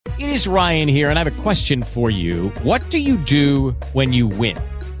It is Ryan here, and I have a question for you. What do you do when you win?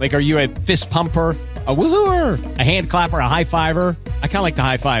 Like, are you a fist pumper, a woohooer, a hand clapper, a high fiver? I kind of like the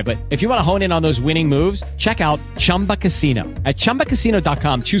high five, but if you want to hone in on those winning moves, check out Chumba Casino. At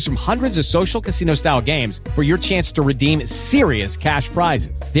ChumbaCasino.com, choose from hundreds of social casino-style games for your chance to redeem serious cash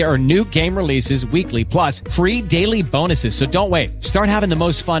prizes. There are new game releases weekly, plus free daily bonuses. So don't wait. Start having the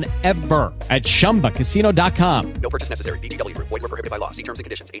most fun ever at ChumbaCasino.com. No purchase necessary. VGW. Void where prohibited by law. See terms and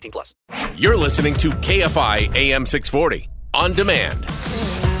conditions. 18+. You're listening to KFI AM 640 on demand.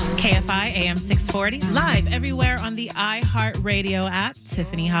 KFI AM 640, live everywhere on the iHeartRadio app.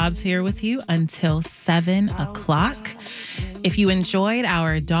 Tiffany Hobbs here with you until 7 o'clock. If you enjoyed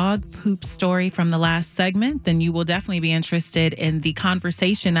our dog poop story from the last segment, then you will definitely be interested in the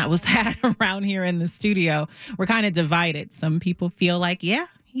conversation that was had around here in the studio. We're kind of divided. Some people feel like, yeah,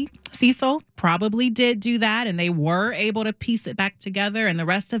 Cecil probably did do that, and they were able to piece it back together. And the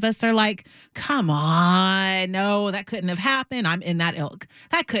rest of us are like, come on, no, that couldn't have happened. I'm in that ilk.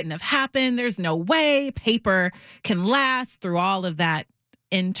 That couldn't have happened. There's no way paper can last through all of that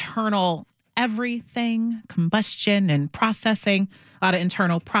internal everything, combustion and processing, a lot of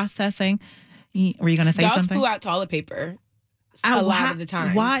internal processing. Were you going to say Dogs something? pull out toilet paper. A lot of the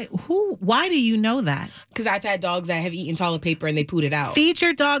time. Why? Why do you know that? Because I've had dogs that have eaten toilet paper and they pooed it out. Feed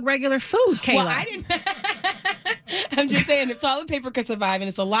your dog regular food, Kayla. Well, I didn't. I'm just saying, if toilet paper could survive, and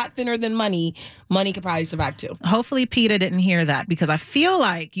it's a lot thinner than money could probably survive too. Hopefully, PETA didn't hear that, because I feel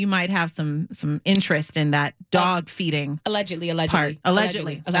like you might have some interest in that dog feeding. Allegedly.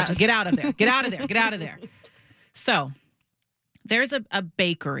 Get out of there. Get out of there. Get out of there. So, there's a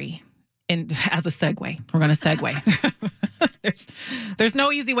bakery. As a segue, we're going to segue. There's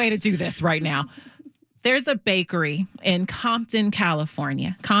no easy way to do this right now. There's a bakery in Compton,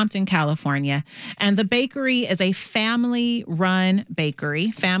 California, and the bakery is a family-run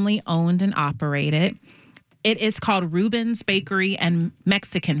bakery, family-owned and operated. It is called Reuben's Bakery and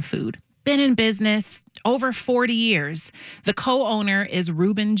Mexican Food. Been in business over 40 years. The co-owner is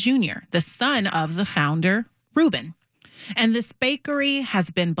Reuben Jr., the son of the founder, Reuben. And this bakery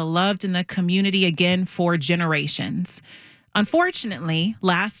has been beloved in the community again for generations. Unfortunately,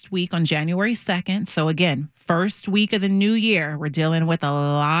 last week on January 2nd, so again, first week of the new year, we're dealing with a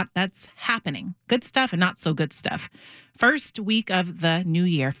lot that's happening. Good stuff and not so good stuff. First week of the new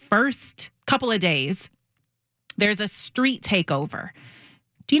year, first couple of days, there's a street takeover.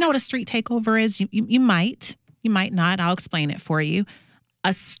 Do you know what a street takeover is? You might not. I'll explain it for you.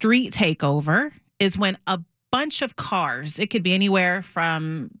 A street takeover is when a bunch of cars, it could be anywhere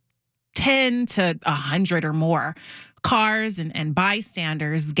from 10 to 100 or more cars and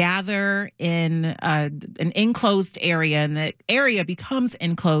bystanders gather in an enclosed area, and the area becomes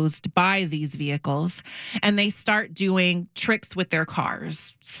enclosed by these vehicles, and they start doing tricks with their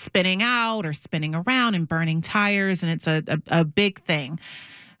cars, spinning out or spinning around and burning tires, and it's a big thing.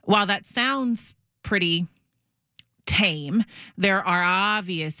 While that sounds pretty tame, there are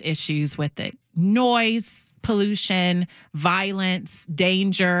obvious issues with it. Noise, pollution, violence,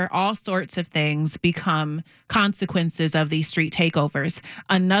 danger, all sorts of things become consequences of these street takeovers.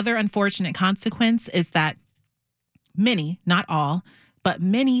 Another unfortunate consequence is that many, not all, but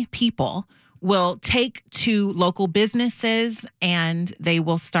many people will take to local businesses and they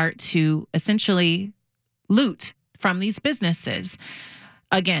will start to essentially loot from these businesses.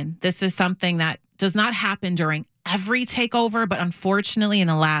 Again, this is something that does not happen during every takeover, but unfortunately in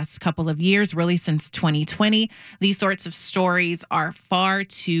the last couple of years, really since 2020, these sorts of stories are far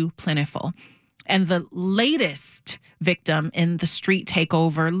too plentiful. And the latest victim in the street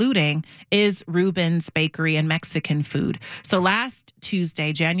takeover looting is Reuben's Bakery and Mexican Food. So last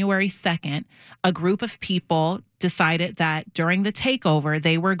Tuesday, January 2nd, a group of people decided that during the takeover,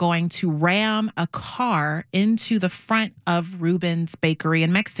 they were going to ram a car into the front of Reuben's Bakery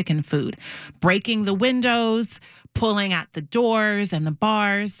and Mexican Food, breaking the windows, pulling at the doors and the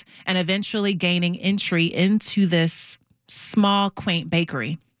bars, and eventually gaining entry into this small, quaint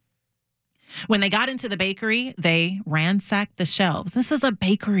bakery. When they got into the bakery, they ransacked the shelves. This is a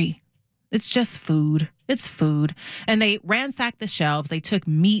bakery. It's just food. It's food. And they ransacked the shelves. They took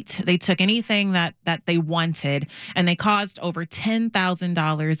meat. They took anything that they wanted, and they caused over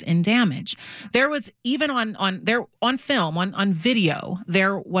 $10,000 in damage. There was even on film, on video,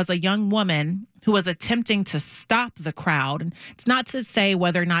 there was a young woman who was attempting to stop the crowd. And it's not to say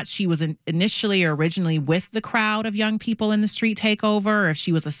whether or not she was initially or originally with the crowd of young people in the street takeover, or if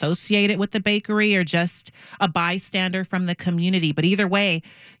she was associated with the bakery or just a bystander from the community. But either way,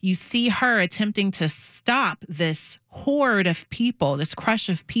 you see her attempting to stop this horde of people, this crush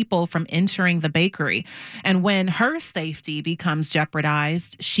of people from entering the bakery. And when her safety becomes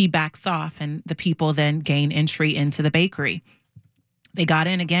jeopardized, she backs off and the people then gain entry into the bakery. They got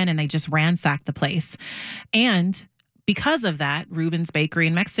in again and they just ransacked the place. And because of that, Reuben's Bakery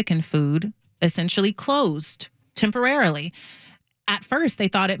and Mexican Food essentially closed temporarily. At first, they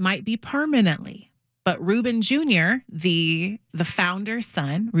thought it might be permanently. But Reuben Jr., the founder's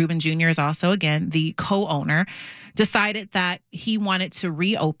son, Reuben Jr. is also, again, the co-owner, decided that he wanted to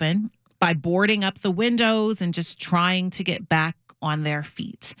reopen by boarding up the windows and just trying to get back on their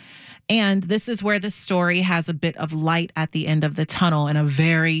feet. And this is where the story has a bit of light at the end of the tunnel in a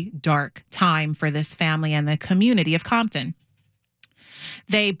very dark time for this family and the community of Compton.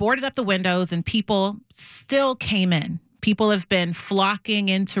 They boarded up the windows and people still came in. People have been flocking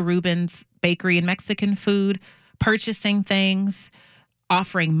into Reuben's Bakery and Mexican Food, purchasing things,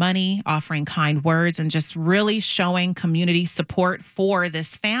 offering money, offering kind words, and just really showing community support for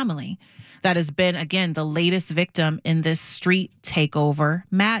this family that has been, again, the latest victim in this street takeover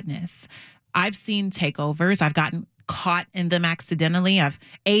madness. I've seen takeovers. I've gotten caught in them accidentally. I've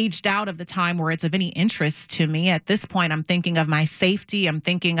aged out of the time where it's of any interest to me. At this point, I'm thinking of my safety. I'm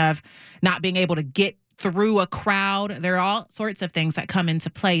thinking of not being able to get through a crowd. There are all sorts of things that come into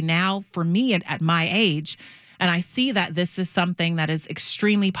play now for me at my age. And I see that this is something that is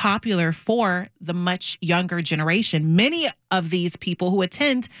extremely popular for the much younger generation. Many of these people who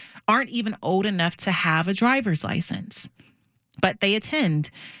attend aren't even old enough to have a driver's license, but they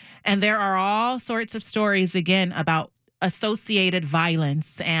attend. And there are all sorts of stories, again, about associated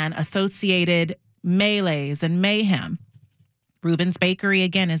violence and associated melees and mayhem. Reuben's Bakery,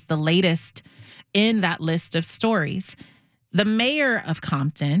 again, is the latest in that list of stories. The mayor of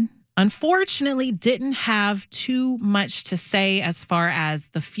Compton, unfortunately, didn't have too much to say as far as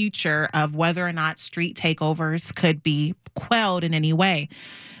the future of whether or not street takeovers could be quelled in any way.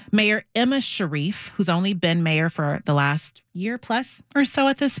 Mayor Emma Sharif, who's only been mayor for the last year plus or so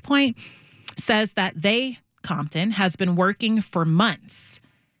at this point, says that Compton, has been working for months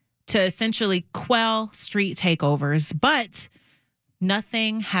to essentially quell street takeovers, but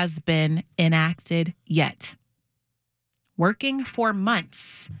nothing has been enacted yet. Working for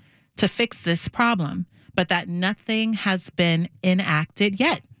months to fix this problem, but that nothing has been enacted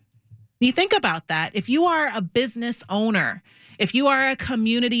yet. You think about that. If you are a business owner, if you are a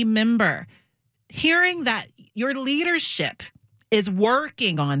community member, hearing that your leadership is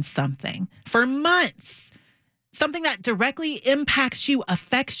working on something for months, something that directly impacts you,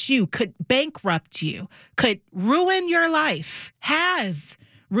 affects you, could bankrupt you, could ruin your life, has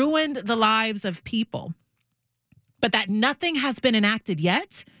ruined the lives of people, but that nothing has been enacted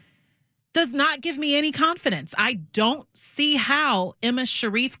yet, does not give me any confidence. I don't see how Emma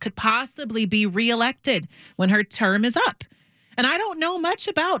Sharif could possibly be reelected when her term is up. And I don't know much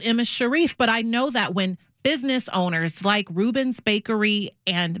about Emma Sharif, but I know that when business owners like Reuben's Bakery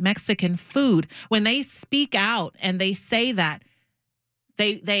and Mexican Food, when they speak out and they say that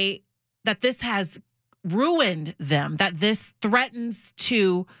that this has ruined them, that this threatens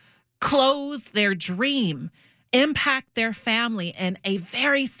to close their dream, impact their family in a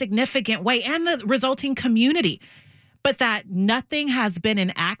very significant way and the resulting community, but that nothing has been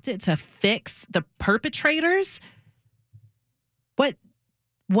enacted to fix the perpetrators.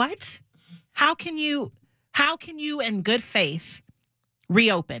 What? How can you in good faith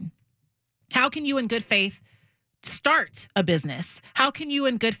reopen? How can you in good faith start a business? How can you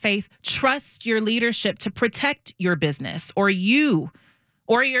in good faith trust your leadership to protect your business or you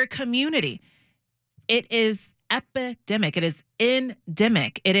or your community? It is epidemic. It is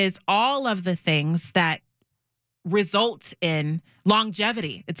endemic. It is all of the things that result in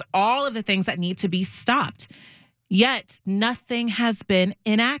longevity. It's all of the things that need to be stopped. Yet nothing has been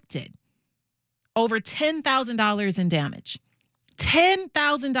enacted. Over $10,000 in damage.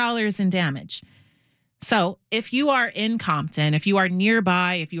 $10,000 in damage. So if you are in Compton, if you are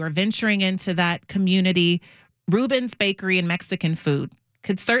nearby, if you are venturing into that community, Reuben's Bakery and Mexican Food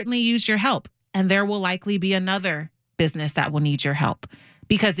could certainly use your help. And there will likely be another business that will need your help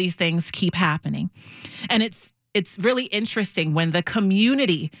because these things keep happening. And it's really interesting when the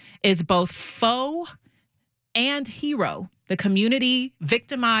community is both foe and hero. The community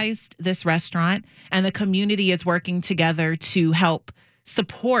victimized this restaurant, and the community is working together to help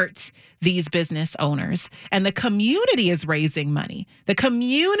support these business owners. And the community is raising money. The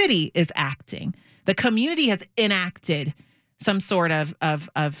community is acting. The community has enacted some sort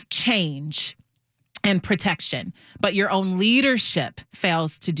of change and protection, but your own leadership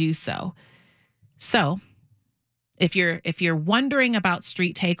fails to do so. So if you're wondering about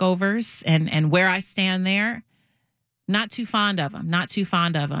street takeovers and where I stand there, not too fond of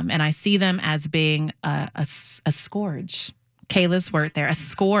them. And I see them as being a scourge. Kayla's word there, a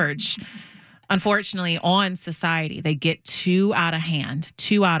scourge. Unfortunately, on society, they get too out of hand.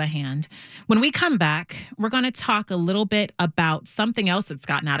 When we come back, we're going to talk a little bit about something else that's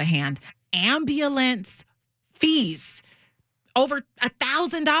gotten out of hand. Ambulance fees. Over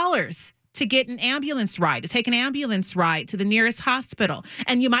 $1,000 to get an ambulance ride, to take an ambulance ride to the nearest hospital.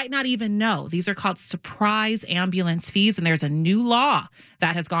 And you might not even know. These are called surprise ambulance fees. And there's a new law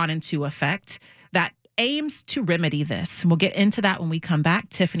that has gone into effect that aims to remedy this. We'll get into that when we come back.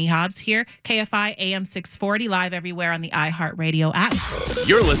 Tiffany Hobbs here, KFI AM 640, live everywhere on the iHeartRadio app.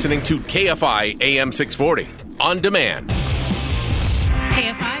 You're listening to KFI AM 640 on demand.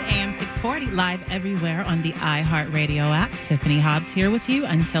 KFI AM 640, live everywhere on the iHeartRadio app. Tiffany Hobbs here with you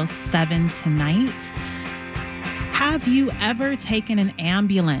until 7 tonight. Have you ever taken an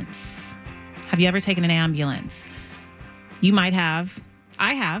ambulance? You might have.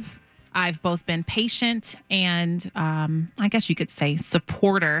 I have. I've both been patient and I guess you could say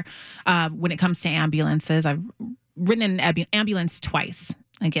supporter when it comes to ambulances. I've ridden in an ambulance twice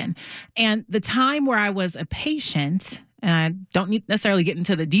again. And the time where I was a patient, and I don't need necessarily get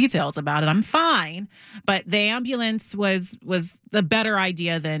into the details about it, I'm fine, but the ambulance was the better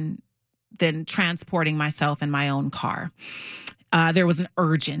idea than transporting myself in my own car. There was an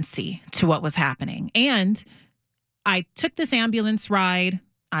urgency to what was happening. And I took this ambulance ride.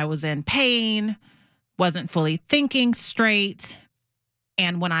 I was in pain, wasn't fully thinking straight.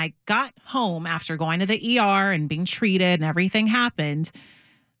 And when I got home after going to the ER and being treated and everything happened,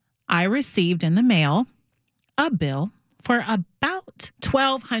 I received in the mail a bill for about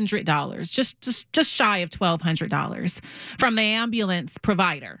 $1,200, just shy of $1,200 from the ambulance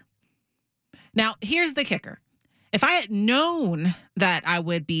provider. Now, here's the kicker. If I had known that I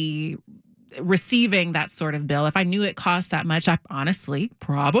would be receiving that sort of bill, if I knew it cost that much, I honestly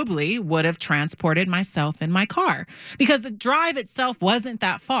probably would have transported myself in my car because the drive itself wasn't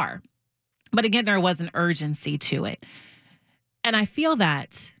that far. But again, there was an urgency to it. And I feel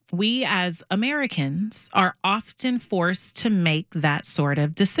that we as Americans are often forced to make that sort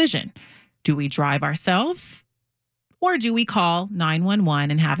of decision. Do we drive ourselves or do we call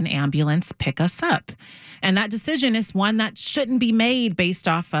 911 and have an ambulance pick us up? And that decision is one that shouldn't be made based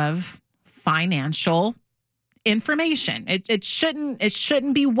off of financial information. It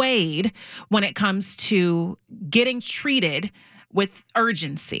shouldn't be weighed when it comes to getting treated with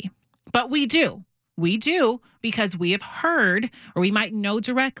urgency. But we do. We do because we have heard, or we might know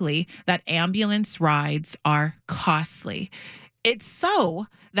directly, that ambulance rides are costly. It's so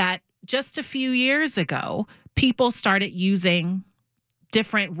that just a few years ago, people started using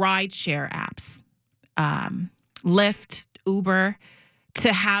different rideshare apps, Lyft, Uber,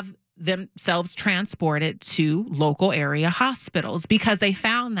 to have themselves transported to local area hospitals because they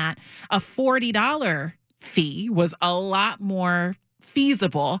found that a $40 fee was a lot more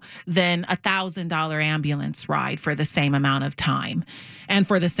feasible than a $1,000 ambulance ride for the same amount of time and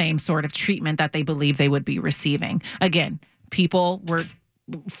for the same sort of treatment that they believe they would be receiving. Again, people were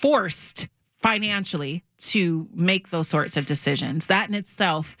forced financially to make those sorts of decisions. That in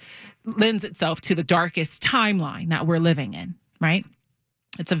itself lends itself to the darkest timeline that we're living in, right?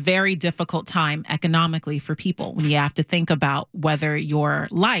 It's a very difficult time economically for people when you have to think about whether your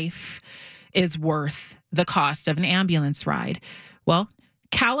life is worth the cost of an ambulance ride. Well,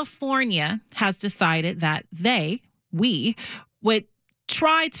 California has decided that we would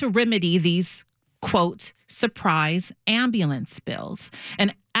try to remedy these, quote, surprise ambulance bills.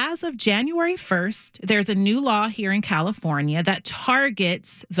 And as of January 1st, there's a new law here in California that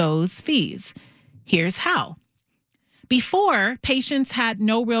targets those fees. Here's how. Before, patients had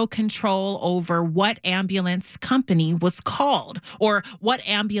no real control over what ambulance company was called or what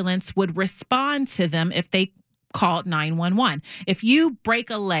ambulance would respond to them if they called 911. If you break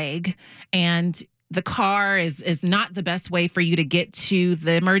a leg and the car is not the best way for you to get to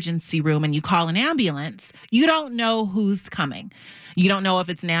the emergency room and you call an ambulance, you don't know who's coming. You don't know if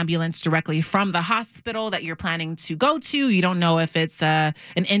it's an ambulance directly from the hospital that you're planning to go to. You don't know if it's an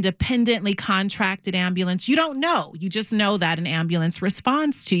independently contracted ambulance. You don't know. You just know that an ambulance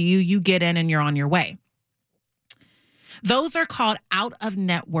responds to you. You get in and you're on your way. Those are called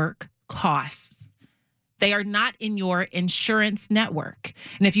out-of-network costs. They are not in your insurance network.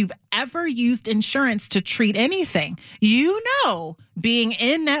 And if you've ever used insurance to treat anything, you know being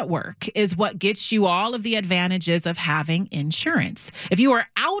in network is what gets you all of the advantages of having insurance. If you are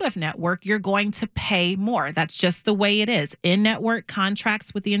out of network, you're going to pay more. That's just the way it is. In network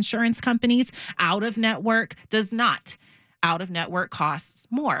contracts with the insurance companies, out of network does not. Out of network costs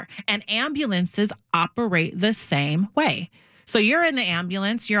more. And ambulances operate the same way. So you're in the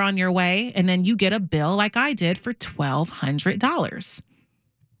ambulance, you're on your way, and then you get a bill like I did for $1,200.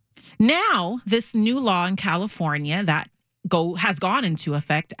 Now, this new law in California that has gone into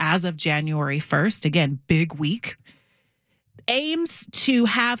effect as of January 1st, again, big week, aims to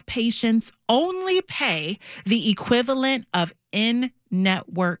have patients only pay the equivalent of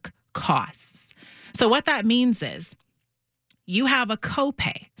in-network costs. So what that means is you have a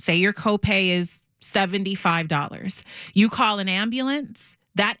copay. Say your copay is $75. You call an ambulance.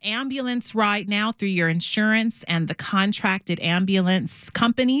 That ambulance ride now through your insurance and the contracted ambulance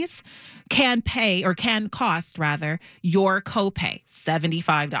companies can cost your copay,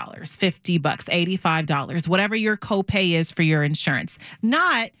 $75, $50, $85, whatever your copay is for your insurance,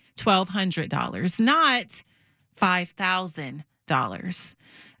 not $1,200, not $5,000. And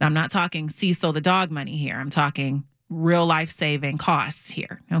I'm not talking Cecil the dog money here. I'm talking real life-saving costs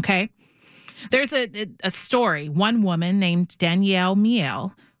here, okay? There's a story. One woman named Danielle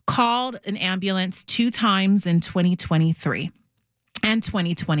Miel called an ambulance 2 times in 2023 and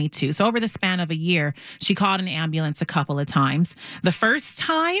 2022. So over the span of a year, she called an ambulance a couple of times. The first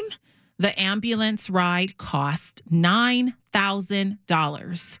time, the ambulance ride cost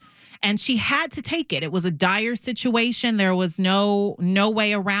 $9,000. And she had to take it. It was a dire situation. There was no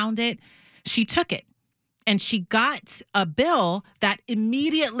way around it. She took it. And she got a bill that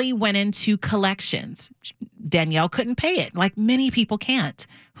immediately went into collections. Danielle couldn't pay it, like many people can't.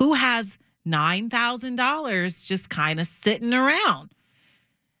 Who has $9,000 just kind of sitting around?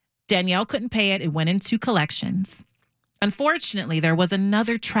 Danielle couldn't pay it. It went into collections. Unfortunately, there was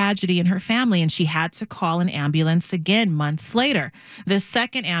another tragedy in her family, and she had to call an ambulance again months later. The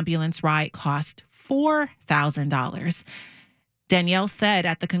second ambulance ride cost $4,000. Danielle said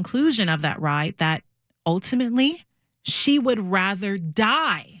at the conclusion of that ride that ultimately, she would rather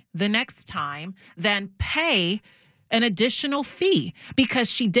die the next time than pay an additional fee because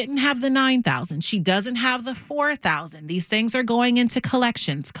she didn't have the $9,000. She doesn't have the $4,000. These things are going into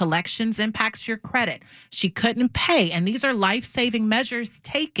collections. Collections impacts your credit. She couldn't pay. And these are life-saving measures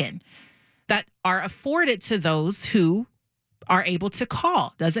taken that are afforded to those who are able to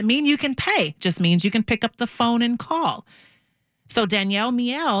call. Doesn't mean you can pay. Just means you can pick up the phone and call. So Danielle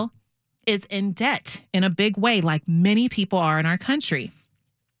Miel is in debt in a big way, like many people are in our country.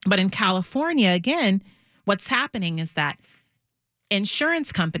 But in California, again, what's happening is that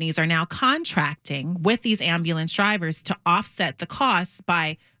insurance companies are now contracting with these ambulance drivers to offset the costs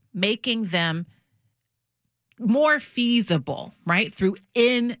by making them more feasible, right, through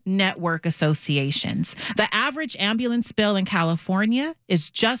in-network associations. The average ambulance bill in California is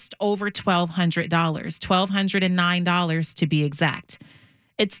just over $1,200, $1,209 to be exact.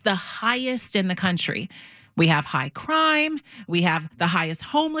 It's the highest in the country. We have high crime. We have the highest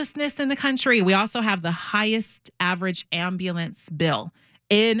homelessness in the country. We also have the highest average ambulance bill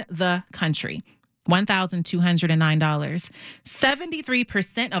in the country, $1,209.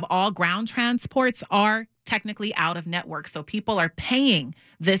 73% of all ground transports are technically out of network. So people are paying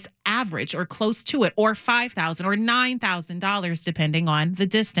this average or close to it, or $5,000 or $9,000, depending on the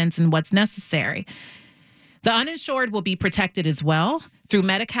distance and what's necessary. The uninsured will be protected as well through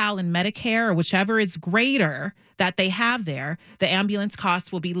Medi-Cal and Medicare, or whichever is greater that they have there. The ambulance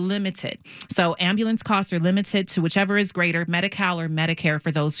costs will be limited. So ambulance costs are limited to whichever is greater, Medi-Cal or Medicare, for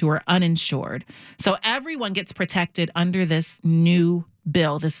those who are uninsured. So everyone gets protected under this new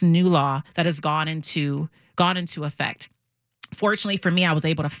bill, this new law that has gone into effect. Fortunately for me, I was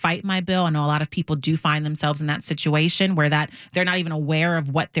able to fight my bill. I know a lot of people do find themselves in that situation where that they're not even aware of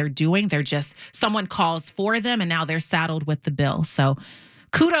what they're doing. They're just, someone calls for them and now they're saddled with the bill. So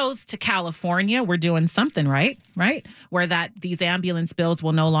kudos to California. We're doing something right? Where that these ambulance bills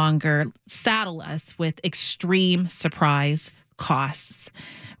will no longer saddle us with extreme surprise costs.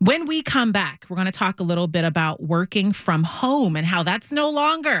 When we come back, we're going to talk a little bit about working from home and how that's no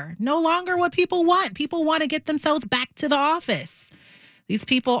longer what people want. People want to get themselves back to the office. These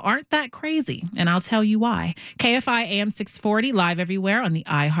people aren't that crazy, and I'll tell you why. KFI AM 640, live everywhere on the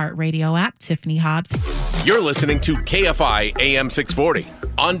iHeartRadio app. Tiffany Hobbs. You're listening to KFI AM 640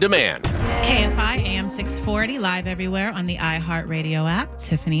 on demand. KFI AM 640, live everywhere on the iHeartRadio app.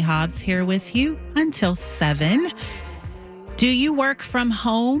 Tiffany Hobbs here with you until 7. Do you work from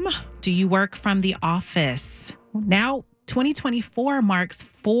home? Do you work from the office? Now, 2024 marks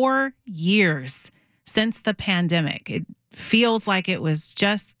 4 years since the pandemic. It feels like it was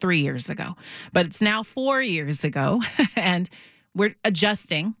just 3 years ago, but it's now 4 years ago, and we're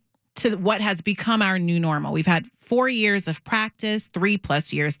adjusting to what has become our new normal. We've had 4 years of practice,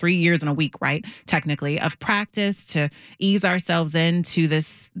 3+ years, 3 years and a week, right? Technically, of practice to ease ourselves into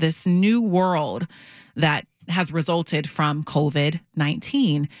this new world that has resulted from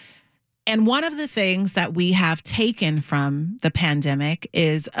COVID-19. And one of the things that we have taken from the pandemic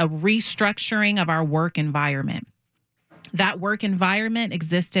is a restructuring of our work environment. That work environment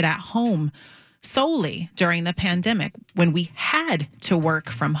existed at home solely during the pandemic when we had to work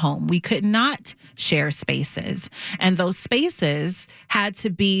from home. We could not share spaces, and those spaces had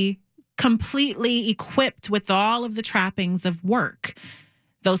to be completely equipped with all of the trappings of work.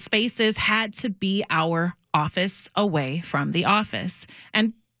 Those spaces had to be our office away from the office.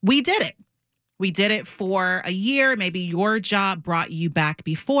 And we did it. We did it for a year. Maybe your job brought you back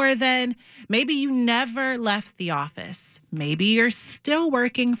before then. Maybe you never left the office. Maybe you're still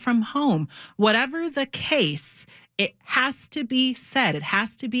working from home. Whatever the case, it has to be said, it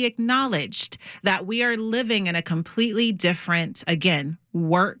has to be acknowledged that we are living in a completely different, again,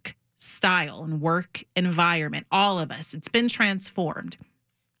 work style and work environment. All of us. It's been transformed.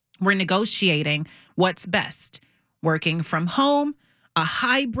 We're negotiating what's best, working from home, a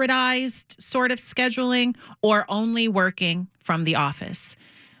hybridized sort of scheduling, or only working from the office.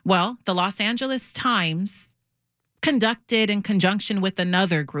 Well, the Los Angeles Times conducted, in conjunction with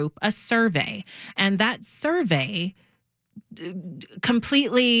another group, a survey. And that survey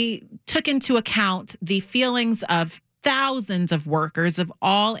completely took into account the feelings of thousands of workers of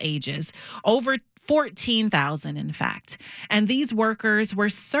all ages, over 14,000, in fact. And these workers were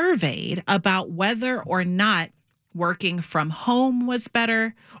surveyed about whether or not working from home was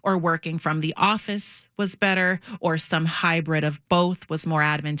better, or working from the office was better, or some hybrid of both was more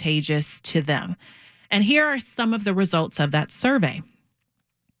advantageous to them. And here are some of the results of that survey.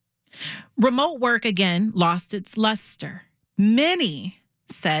 Remote work, again, lost its luster. Many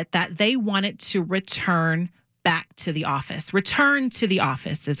said that they wanted to return back to the office. Return to the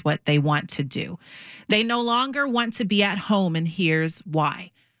office is what they want to do. They no longer want to be at home, and here's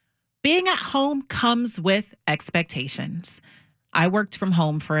why. Being at home comes with expectations. I worked from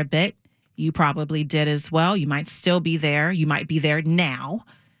home for a bit. You probably did as well. You might still be there. You might be there now.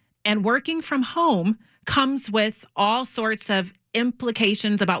 And working from home comes with all sorts of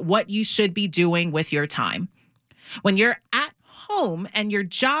implications about what you should be doing with your time. When you're at home and your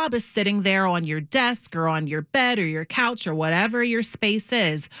job is sitting there on your desk or on your bed or your couch or whatever your space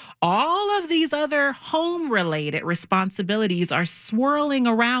is, all of these other home-related responsibilities are swirling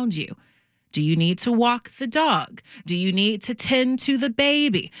around you. Do you need to walk the dog? Do you need to tend to the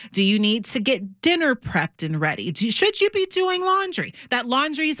baby? Do you need to get dinner prepped and ready? Should you be doing laundry? That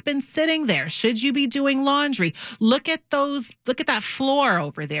laundry's been sitting there. Should you be doing laundry? Look at that floor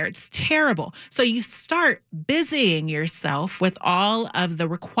over there. It's terrible. So you start busying yourself with all of the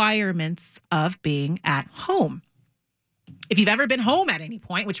requirements of being at home. If you've ever been home at any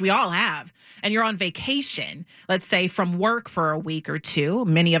point, which we all have, and you're on vacation, let's say from work for a week or two,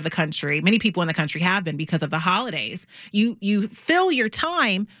 many people in the country have been because of the holidays, you fill your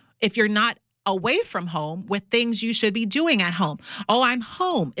time, if you're not away from home, with things you should be doing at home. Oh, I'm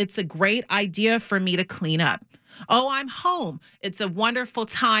home. It's a great idea for me to clean up. Oh, I'm home. It's a wonderful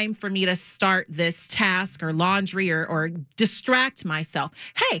time for me to start this task or laundry or distract myself.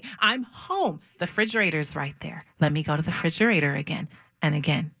 Hey, I'm home. The refrigerator's right there. Let me go to the refrigerator again and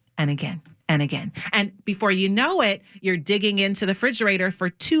again and again and again. And before you know it, you're digging into the refrigerator for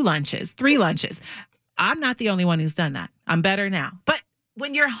 2 lunches, 3 lunches. I'm not the only one who's done that. I'm better now. But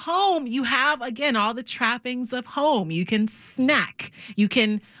when you're home, you have, again, all the trappings of home. You can snack. You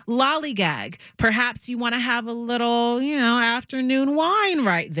can lollygag. Perhaps you want to have a little, afternoon wine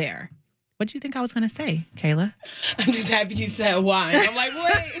right there. What do you think I was going to say, Kayla? I'm just happy you said wine. I'm like,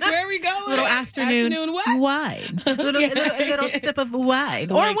 wait, where are we going? A little afternoon what? Wine. A little sip of wine.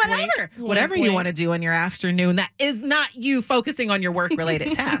 Or Wink, whatever. wink, Whatever wink, you wink. want to do in your afternoon that is not you focusing on your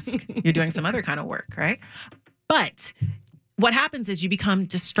work-related task. You're doing some other kind of work, right? But what happens is you become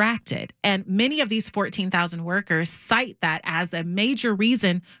distracted. And many of these 14,000 workers cite that as a major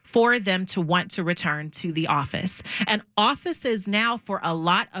reason for them to want to return to the office. And offices now, for a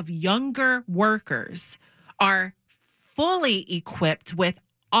lot of younger workers, are fully equipped with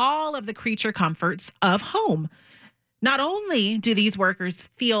all of the creature comforts of home. Not only do these workers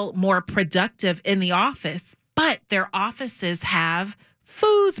feel more productive in the office, but their offices have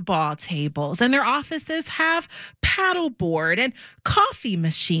foosball tables, and their offices have paddleboard and coffee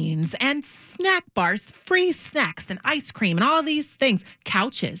machines and snack bars, free snacks and ice cream and all these things.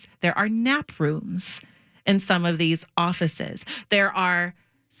 Couches. There are nap rooms in some of these offices. There are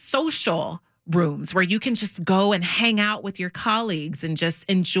social rooms where you can just go and hang out with your colleagues and just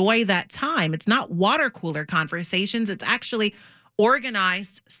enjoy that time. It's not water cooler conversations. It's actually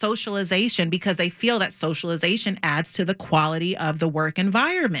organized socialization, because they feel that socialization adds to the quality of the work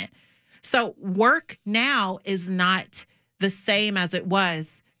environment. So work now is not the same as it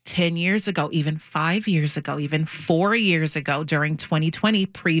was 10 years ago, even 5 years ago, even 4 years ago during 2020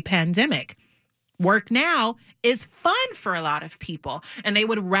 pre-pandemic. Work now is fun for a lot of people, and they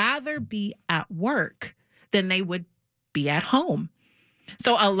would rather be at work than they would be at home.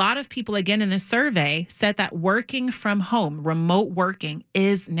 So a lot of people, again, in this survey said that working from home, remote working,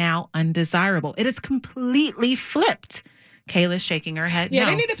 is now undesirable. It is completely flipped. Kayla's shaking her head. Yeah,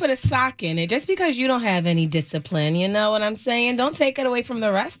 no. They need to put a sock in it. Just because you don't have any discipline, you know what I'm saying? Don't take it away from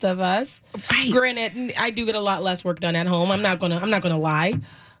the rest of us. Right. Granted, I do get a lot less work done at home. I'm not gonna lie,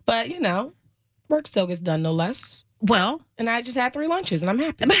 but work still gets done no less. Well, And I just had 3 lunches, and I'm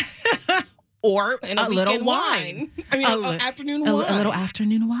happy. or And a little weekend wine. I mean, afternoon wine. A little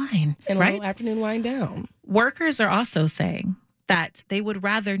afternoon wine. and right? a little afternoon wine down. Workers are also saying that they would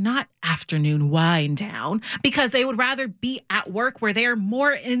rather not afternoon wind down, because they would rather be at work where they are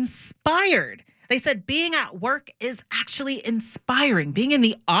more inspired. They said being at work is actually inspiring. Being in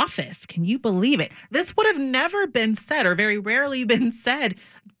the office, can you believe it? This would have never been said, or very rarely been said,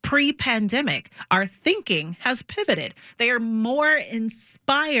 pre-pandemic. Our thinking has pivoted. They are more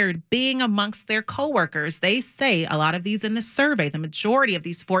inspired being amongst their coworkers. They say, a lot of these in the survey, the majority of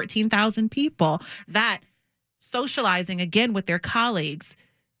these 14,000 people, that socializing again with their colleagues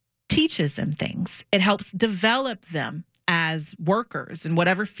teaches them things. It helps develop them as workers in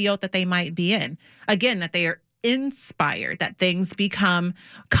whatever field that they might be in. Again, that they are inspired, that things become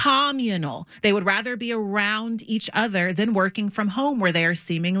communal. They would rather be around each other than working from home, where they are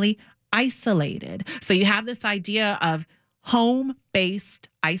seemingly isolated. So you have this idea of home-based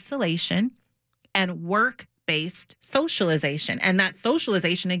isolation and work-based socialization. And that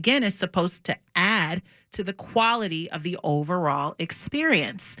socialization, again, is supposed to add to the quality of the overall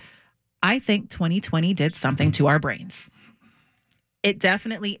experience. I think 2020 did something to our brains. It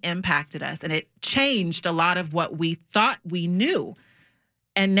definitely impacted us, and it changed a lot of what we thought we knew.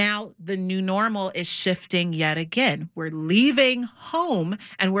 And now the new normal is shifting yet again. We're leaving home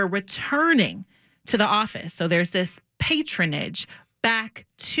and we're returning to the office. So there's this patronage back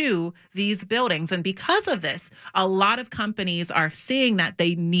to these buildings. And because of this, a lot of companies are seeing that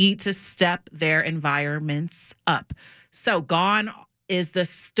they need to step their environments up. So gone is the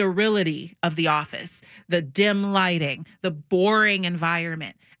sterility of the office, the dim lighting, the boring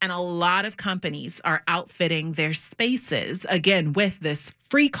environment. And a lot of companies are outfitting their spaces, again, with this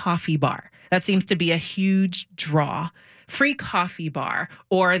free coffee bar. That seems to be a huge draw. Free coffee bar,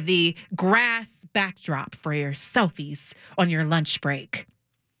 or the grass backdrop for your selfies on your lunch break,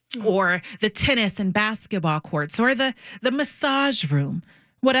 or the tennis and basketball courts, or the massage room.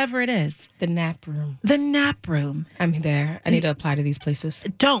 Whatever it is. The nap room. The nap room. I'm there. I need to apply to these places.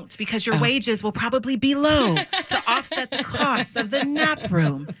 Don't, because your wages will probably be low to offset the costs of the nap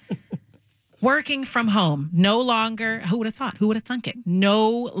room. Working from home, no longer, who would have thought? Who would have thunk it?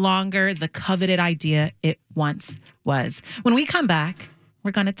 No longer the coveted idea it once was. When we come back,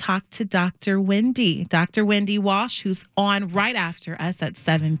 we're going to talk to Dr. Wendy Walsh, who's on right after us at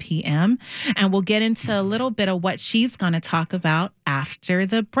 7 p.m. And we'll get into a little bit of what she's going to talk about after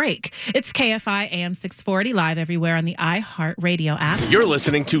the break. It's KFI AM 640, live everywhere on the iHeartRadio app. You're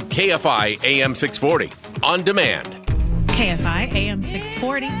listening to KFI AM 640 on demand. KFI AM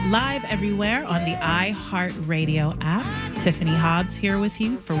 640, live everywhere on the iHeartRadio app. Tiffany Hobbs here with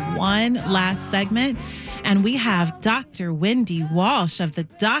you for one last segment. And we have Dr. Wendy Walsh of the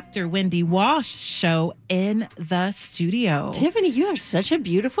Dr. Wendy Walsh Show in the studio. Tiffany, you have such a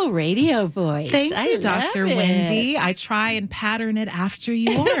beautiful radio voice. Thank you, Dr. love it. Wendy. I try and pattern it after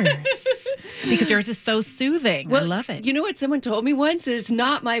yours because yours is so soothing. I love it. You know what someone told me once? It's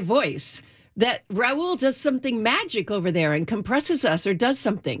not my voice. That Raul does something magic over there and compresses us or does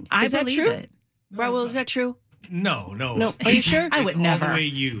something. Is that believe true? it. Raul, is that true? No. No. Are you sure? I would It's never. all the way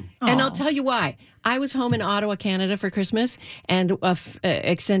you. And I'll tell you why. I was home in Ottawa, Canada for Christmas, and an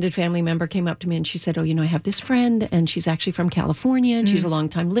extended family member came up to me and she said, I have this friend, and she's actually from California, and she's a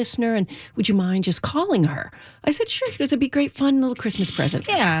longtime listener, and would you mind just calling her? I said, sure. She goes, it'd be a great, fun little Christmas present.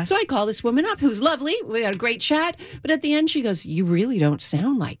 Yeah. So I call this woman up, who's lovely. We had a great chat, but at the end she goes, you really don't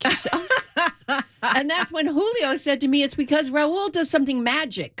sound like yourself. And that's when Julio said to me, it's because Raul does something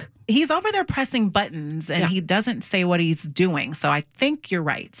magic. He's over there pressing buttons, and he doesn't say what he's doing. So I think you're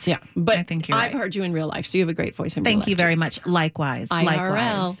right. Yeah, but I think I've heard you in real life, so you have a great voice in real life. Thank you very much. Likewise.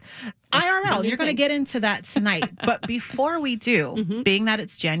 IRL. IRL, you're going to get into that tonight. But before we do, being that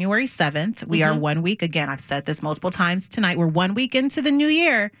it's January 7th, we are 1 week. Again, I've said this multiple times tonight. We're 1 week into the new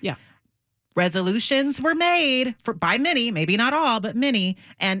year. Yeah. Resolutions were made by many, maybe not all, but many.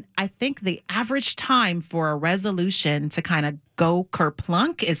 And I think the average time for a resolution to kind of go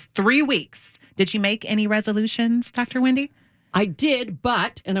kerplunk is 3 weeks. Did you make any resolutions, Dr. Wendy? I did,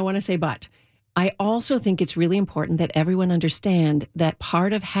 and I want to say but, I also think it's really important that everyone understand that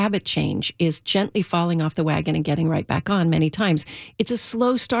part of habit change is gently falling off the wagon and getting right back on many times. It's a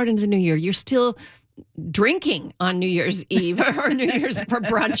slow start into the new year. You're still drinking on New Year's Eve or New Year's for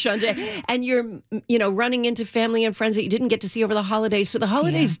brunch on day, and you're, running into family and friends that you didn't get to see over the holidays. So the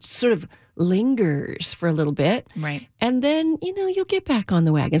holidays sort of lingers for a little bit. Right. And then, you'll get back on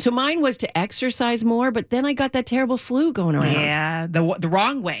the wagon. So mine was to exercise more, but then I got that terrible flu going around. Yeah, the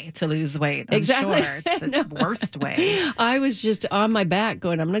wrong way to lose weight. Exactly. Sure. It's the worst way. I was just on my back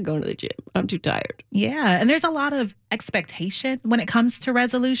going, I'm not going to the gym. I'm too tired. Yeah, and there's a lot of expectation when it comes to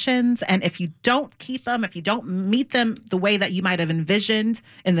resolutions. And if you don't keep them, if you don't meet them the way that you might have envisioned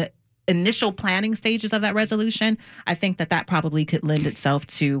in the initial planning stages of that resolution, I think that probably could lend itself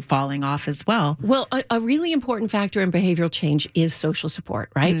to falling off as well. Well, a really important factor in behavioral change is social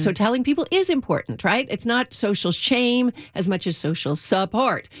support, right? So telling people is important, right? It's not social shame as much as social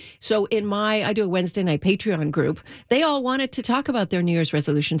support. So I do a Wednesday night Patreon group. They all wanted to talk about their New Year's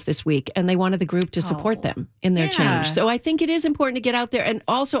resolutions this week, and they wanted the group to support them in their change. So I think it is important to get out there and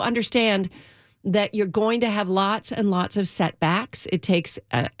also understand that you're going to have lots and lots of setbacks. It takes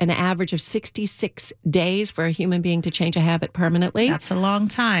an average of 66 days for a human being to change a habit permanently. That's a long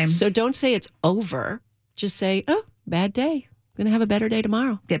time. So don't say it's over. Just say, oh, bad day. Going to have a better day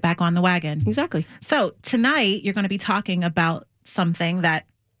tomorrow. Get back on the wagon. Exactly. So tonight, you're going to be talking about something that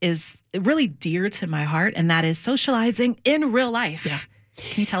is really dear to my heart, and that is socializing in real life. Yeah.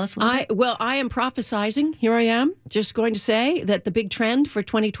 Can you tell us a little bit? Well, I am prophesizing. Here I am, just going to say that the big trend for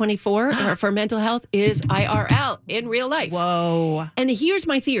 2024 for mental health is IRL, in real life. Whoa. And here's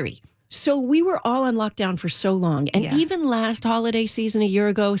my theory. So we were all on lockdown for so long. And even last holiday season a year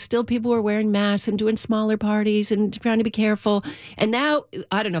ago, still people were wearing masks and doing smaller parties and trying to be careful. And now,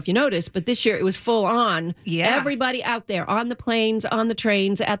 I don't know if you noticed, but this year it was full on. Yeah. Everybody out there on the planes, on the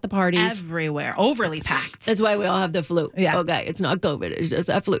trains, at the parties. Everywhere. Overly packed. That's why we all have the flu. Yeah. Okay, it's not COVID. It's just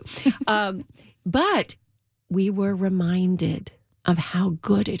that flu. But we were reminded of how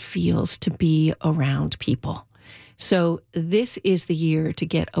good it feels to be around people. So this is the year to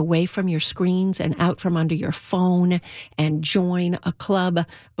get away from your screens and out from under your phone and join a club,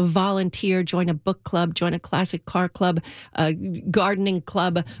 volunteer, join a book club, join a classic car club, a gardening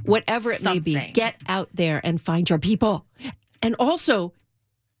club, whatever it may be. Get out there and find your people. And also,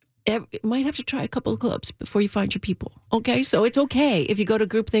 you might have to try a couple of clubs before you find your people. Okay? So it's okay if you go to a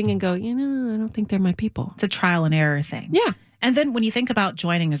group thing and go, I don't think they're my people. It's a trial and error thing. Yeah. And then when you think about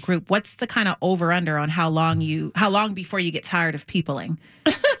joining a group, what's the kind of over-under on how long before you get tired of peopling?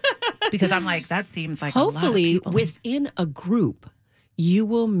 Because I'm like, that seems like hopefully a lot of within a group, you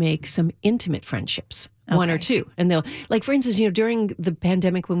will make some intimate friendships, one or two. And they'll, like, for instance, during the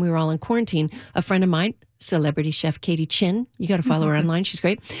pandemic when we were all in quarantine, a friend of mine, celebrity chef Katie Chin, you got to follow her online, she's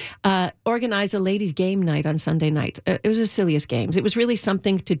great, organized a ladies' game night on Sunday night. It was the silliest games. It was really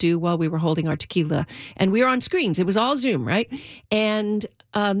something to do while we were holding our tequila. And we were on screens. It was all Zoom, right? And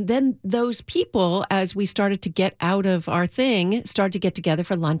then those people, as we started to get out of our thing, started to get together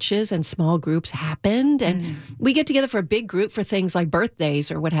for lunches, and small groups happened. And we get together for a big group for things like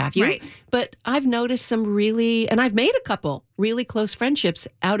birthdays or what have you. Right. But I've noticed and I've made a couple really close friendships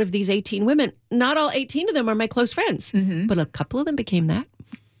out of these 18 women. Not all 18 of them are my close friends, but a couple of them became that.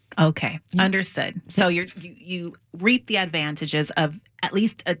 Okay, understood. So you reap the advantages of at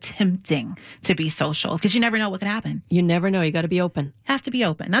least attempting to be social, because you never know what could happen. You never know. You got to be open. Have to be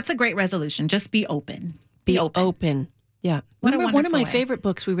open. That's a great resolution. Just be open. Be open. Yeah. Remember, one of my favorite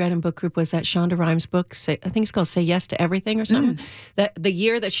books we read in book group was that Shonda Rhimes book. I think it's called Say Yes to Everything or something. That the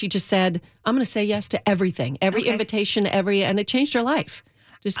year that she just said, I'm going to say yes to everything, every invitation, and it changed her life.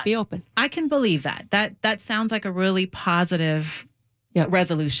 Just be open. I can believe that. That sounds like a really positive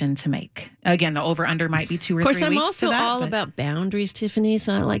resolution to make. Again, the over-under might be 2 or 3 weeks. Of course, I'm also all about boundaries, Tiffany,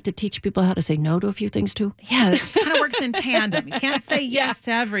 so I like to teach people how to say no to a few things, too. Yeah, it kind of works in tandem. You can't say yes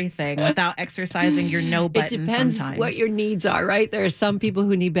to everything without exercising your no button. It depends sometimes. What your needs are, right? There are some people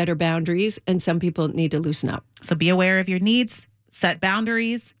who need better boundaries, and some people need to loosen up. So be aware of your needs. Set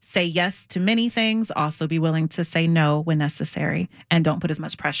boundaries, say yes to many things, also be willing to say no when necessary, and don't put as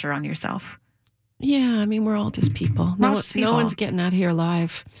much pressure on yourself. Yeah, I mean, we're all just people. We're all just people. No one's getting out here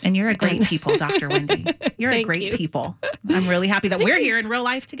alive. And you're a great people, Dr. Wendy. You're a Thank great you. people. I'm really happy that we're here in real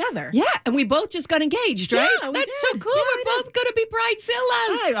life together. Yeah, and we both just got engaged, right? Yeah, we That's did. so cool. Yeah, We're both going to be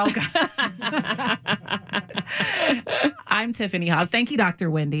bridezillas. Oh, God. I'm Tiffany Hobbs. Thank you,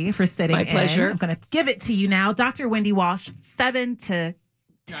 Dr. Wendy, for sitting My pleasure. in. I'm going to give it to you now. Dr. Wendy Walsh, 7 to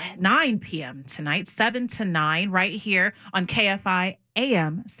 9 p.m. tonight, 7 to 9, right here on KFI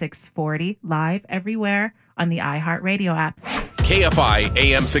AM 640, live everywhere on the iHeartRadio app. KFI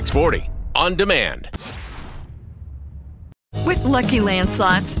AM 640 on demand. With Lucky Land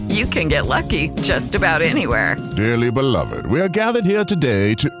Slots, you can get lucky just about anywhere. Dearly beloved, we are gathered here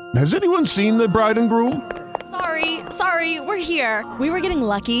today to... Has anyone seen the bride and groom? Sorry, we're here. We were getting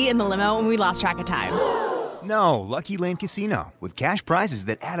lucky in the limo and we lost track of time. No, Lucky Land Casino, with cash prizes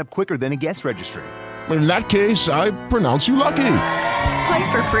that add up quicker than a guest registry. In that case, I pronounce you lucky.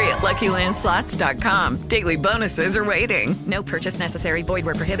 Play for free at LuckyLandSlots.com. Daily bonuses are waiting. No purchase necessary. Void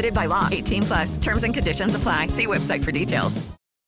where prohibited by law. 18+. Terms and conditions apply. See website for details.